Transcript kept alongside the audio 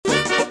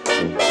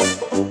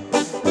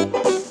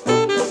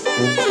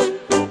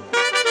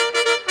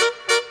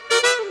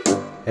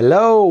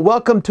Hello,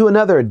 welcome to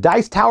another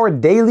Dice Tower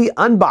Daily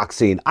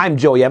Unboxing. I'm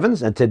Joey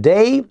Evans, and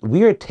today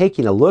we are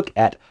taking a look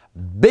at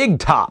Big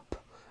Top.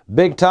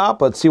 Big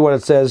Top, let's see what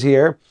it says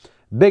here.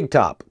 Big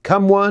Top,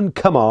 come one,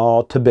 come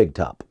all to Big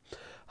Top.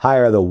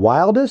 Hire the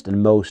wildest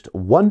and most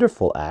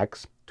wonderful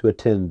acts to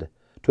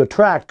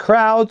attract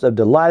crowds of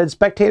delighted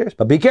spectators.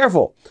 But be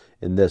careful,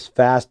 in this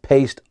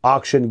fast-paced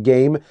auction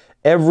game,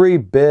 every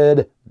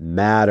bid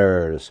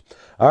matters.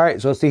 All right,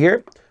 so let's see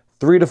here.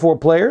 3 to 4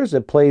 players.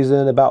 It plays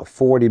in about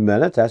 40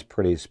 minutes. That's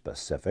pretty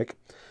specific.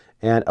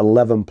 And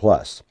 11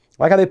 plus.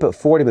 I like how they put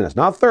 40 minutes,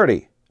 not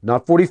 30,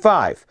 not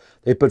 45.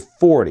 They put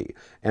 40.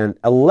 And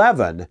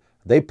 11,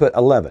 they put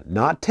 11.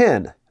 Not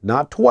 10,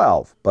 not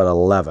 12, but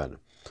 11.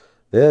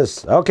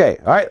 Okay.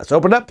 All right, let's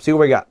open it up, see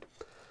what we got.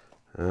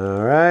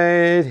 All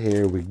right,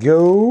 here we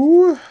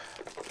go.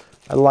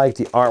 I like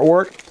the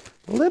artwork.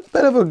 A little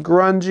bit of a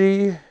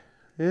grungy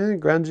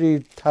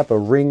type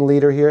of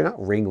ringleader here.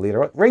 Not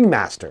ringleader,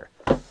 ringmaster.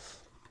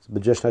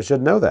 Magician, I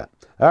should know that.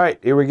 All right,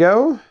 here we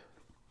go.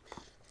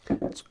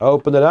 Let's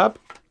open it up.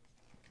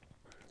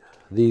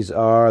 These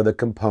are the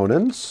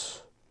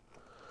components.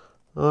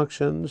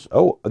 Auctions.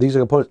 Oh, these are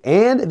components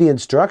and the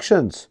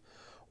instructions.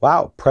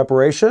 Wow,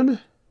 preparation.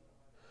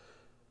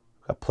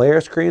 Got player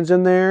screens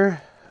in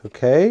there.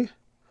 Okay.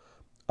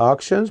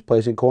 Auctions,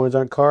 placing coins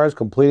on cards,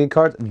 completing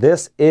cards.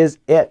 This is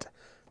it.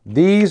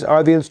 These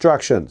are the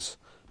instructions.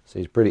 So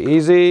it's pretty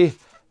easy.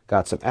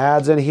 Got some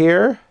ads in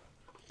here.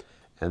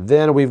 And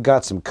then we've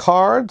got some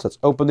cards. Let's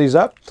open these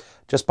up.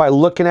 Just by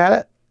looking at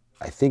it,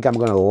 I think I'm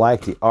going to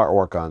like the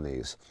artwork on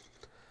these.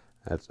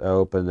 Let's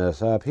open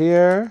this up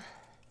here.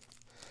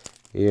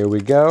 Here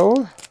we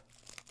go.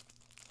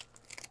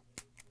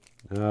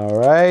 All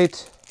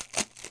right.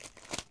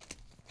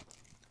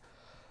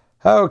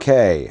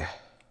 Okay.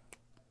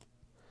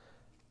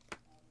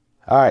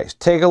 All right, let's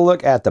take a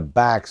look at the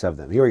backs of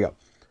them. Here we go.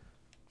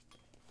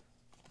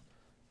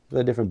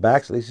 The different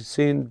backs. These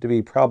seem to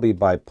be probably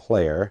by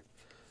player.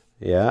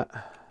 Yeah,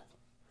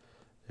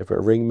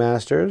 different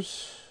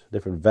ringmasters,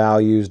 different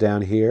values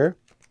down here.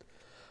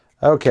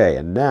 Okay,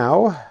 and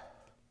now,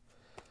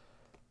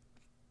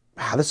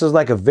 wow, this is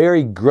like a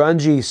very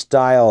grungy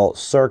style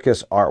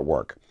circus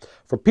artwork.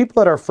 For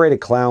people that are afraid of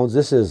clowns,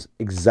 this is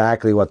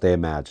exactly what they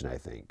imagine, I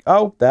think.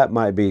 Oh, that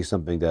might be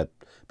something that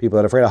people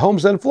that are afraid of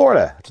Homestead,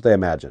 Florida, that's what they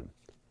imagine.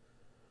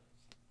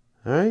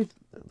 All right,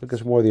 look at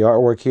some more of the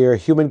artwork here.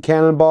 Human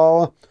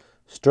Cannonball,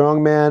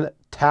 Strongman,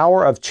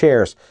 Tower of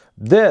Chairs.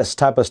 This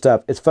type of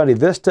stuff, it's funny,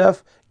 this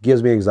stuff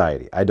gives me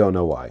anxiety. I don't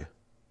know why.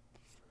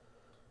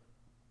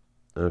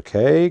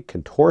 Okay,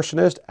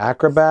 Contortionist,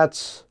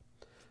 Acrobats,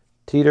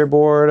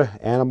 Teeterboard,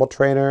 Animal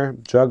Trainer,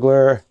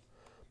 Juggler,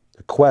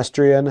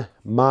 Equestrian,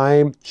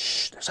 Mime.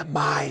 Shh, there's a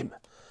mime.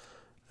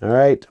 All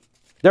right,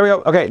 there we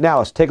go. Okay, now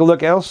let's take a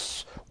look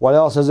else. What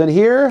else is in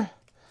here?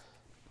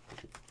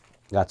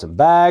 Got some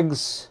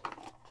bags.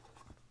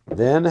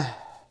 Then,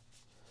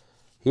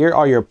 here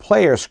are your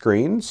player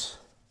screens.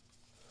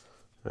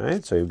 All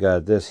right, so you've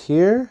got this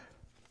here.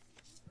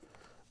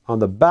 On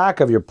the back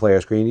of your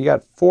player screen, you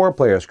got 4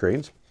 player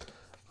screens.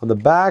 On the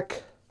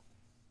back,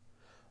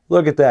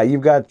 look at that. You've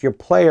got your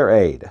player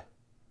aid.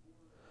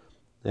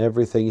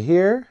 Everything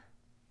here.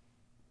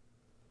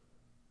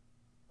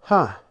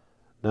 Huh,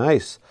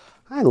 nice.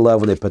 I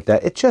love when they put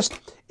that.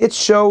 It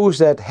shows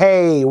that,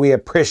 hey, we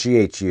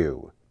appreciate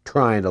you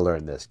trying to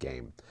learn this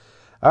game.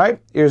 All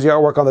right, here's the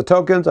artwork on the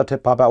tokens. I'll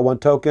pop out one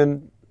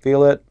token,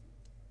 feel it.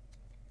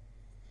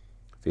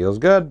 Feels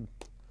good.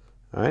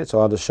 All right, so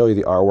I'll just show you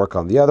the artwork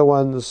on the other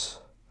ones.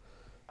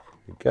 Here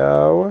we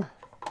go.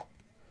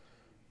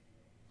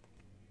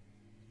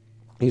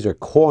 These are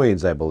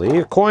coins, I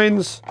believe.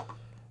 Coins,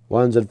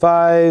 1s and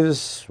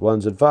 5s,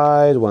 1s and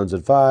 5s, 1s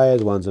and 5s,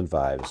 1s and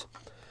 5s.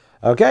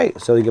 Okay,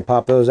 so you can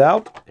pop those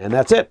out, and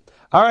that's it.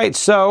 All right,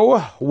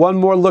 so one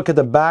more look at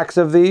the backs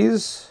of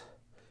these.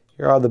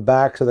 Here are the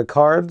backs of the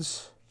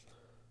cards.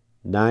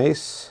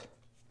 Nice.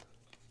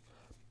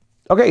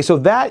 Okay, so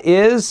that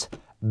is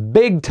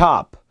Big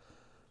Top.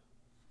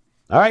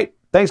 All right,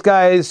 thanks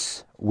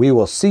guys. We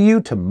will see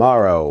you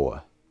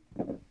tomorrow.